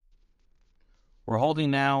We're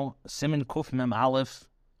holding now Siman Kuf Mem Aleph,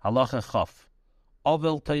 Halacha Chaf.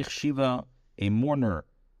 Ovel Teich Shiva, a mourner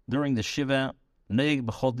during the Shiva, Neig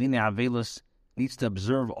B'chol Dine Avelis, needs to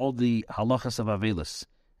observe all the halachas of Avelis,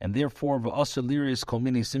 and therefore V'asur Liris Kol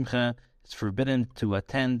Mini Simcha, it's forbidden to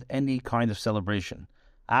attend any kind of celebration.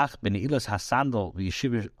 Ach B'neilas Hasandal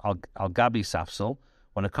V'yeshiva al Gabi Safsel,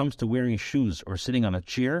 when it comes to wearing shoes or sitting on a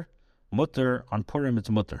chair, Mutter, on Purim it's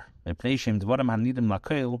Mutter.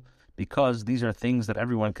 Because these are things that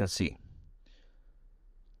everyone can see.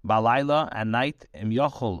 Balayla, at night, Im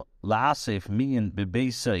Yochel La'asef Minyan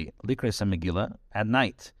Bebeisei Likres Megillah, at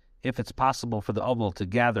night, if it's possible for the Oval to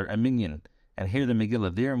gather a minyan and hear the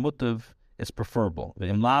Megillah there, Mutav is preferable.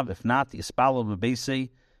 V'im lav, if not, Yispalo Bebeisei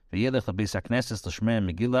V'yelech Beis HaKnesses L'shmei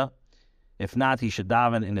Megillah. If not, he should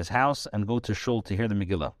daven in his house and go to Shul to hear the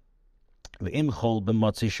Megillah. V'im Chol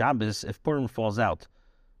B'Motzei Shabbos, if Purim falls out,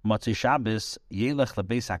 Motzei Shabbos, Yelech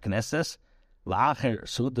LeBeis HaKnesses, La'acher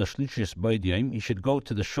Suda Shlishis Boyd Yom, he should go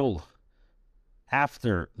to the Shul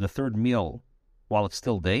after the third meal while it's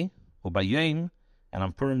still day, U'Bay Yom, and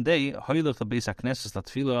on Purim day, Hoylech LeBeis HaKnesses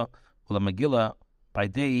Latfila Ula Megillah, by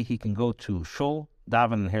day he can go to Shul,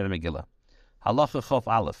 daven and hear the Megillah. Halacha Chof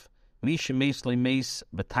Aleph, Mi Shemeis Le'meis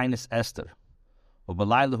B'Tainis Esther,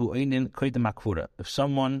 U'Balayla Hu Einin Koydem HaKvura, if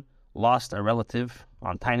someone lost a relative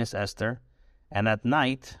on Tainis Esther, and at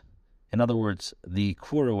night, in other words, the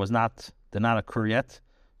kvura did not occur yet,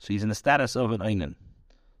 so he's in the status of an einin.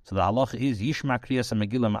 So the halacha is Yishma Kriyas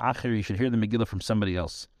HaMegillah Ma'acher, he should hear the Megillah from somebody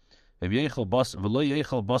else. He's not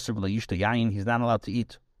allowed to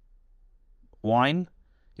eat wine,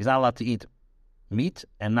 he's not allowed to eat meat,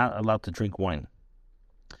 and not allowed to drink wine.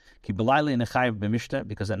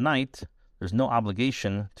 Because at night, there's no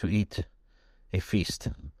obligation to eat a feast.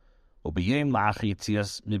 By day,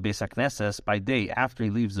 after he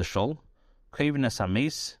leaves the shul, they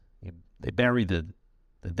bury the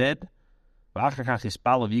dead. Then he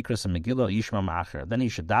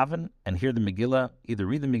should daven and hear the Megillah, either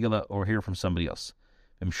read the Megillah or hear from somebody else.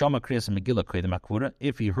 If he heard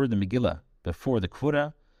the Megillah before the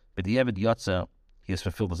Kvura, he has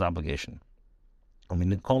fulfilled his obligation.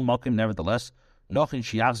 Nevertheless,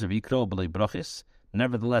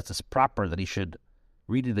 it's proper that he should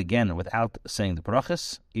read it again without saying the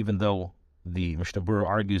brachas, even though the Mishnah Berurah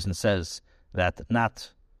argues and says that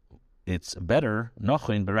not it's better,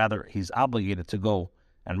 nochin, but rather he's obligated to go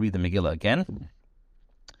and read the Megillah again.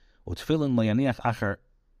 He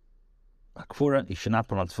should not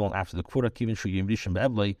put on tefillin after the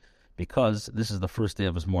kvura, because this is the first day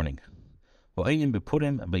of his mourning.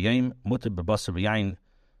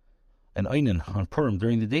 And einin on Purim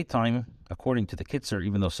during the daytime, according to the Kitzur,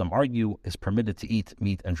 even though some argue, is permitted to eat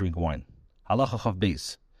meat and drink wine. Halacha Chav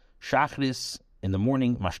Beis. Shachris, in the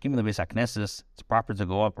morning, mashkim lebeis haknesses, it's proper to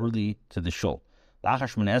go up early to the shul. And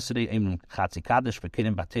after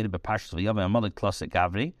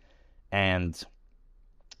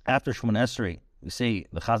Shemona Esrei, we say,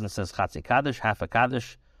 the Chazan says Chatzi Kaddish, half a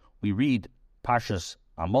Kaddish. We read Parshas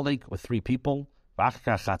Amalek with 3 people. Then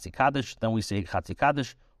we say Chatzi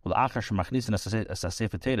Kaddish. And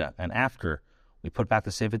after we put back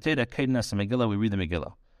the Sefer Teda, we read the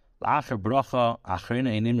Megillah.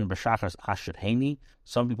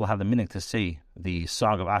 Some people have the minhag to say the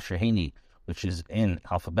song of Asher Heini, which is in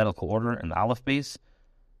alphabetical order in the Aleph base.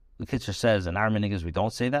 The Kitzur says, in our minhag is we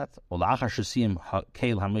don't say that.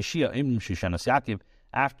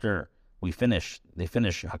 After they finish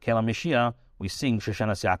Hakel HaMashiach, we sing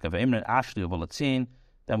Shoshanas Yaakov.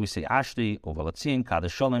 Then we say Ashli Uvalatzin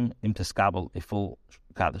Kaddish Sholem Im Teskabel, a full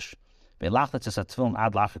Kaddish. We do not take off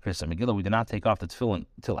the tefillin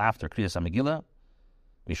until after Kriyas HaMegillah.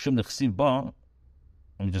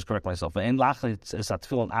 Let me just correct myself. We do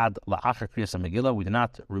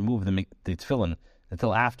not remove the tefillin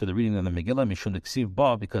until after the reading of the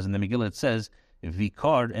Megillah, because in the Megillah it says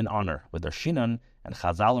Vikar, in honor, with their Shinan and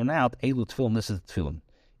Chazal are out Elu tefillin, this is the tefillin.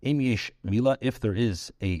 If there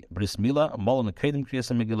is a bris milah,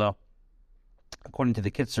 according to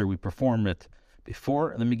the Kitzur, we perform it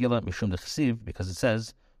before the Megillah, mishum dechsiv, because it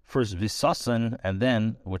says first visasan, and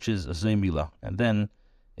then, which is a zay milah, and then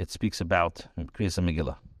it speaks about Kriyas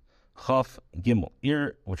Megillah. Chaf Gimel,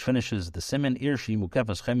 Ir, which finishes the Siman, Ir shi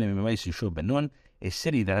mukefas chemim mimeis Yeshua ben Nun, a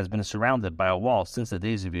city that has been surrounded by a wall since the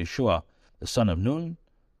days of Yeshua, the son of Nun.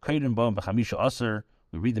 Koydem bo b'chamisha aser,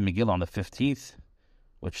 we read the Megillah on the 15th,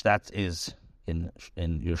 which that is in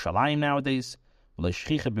Yerushalayim nowadays,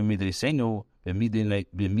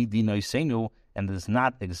 and does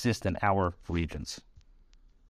not exist in our regions.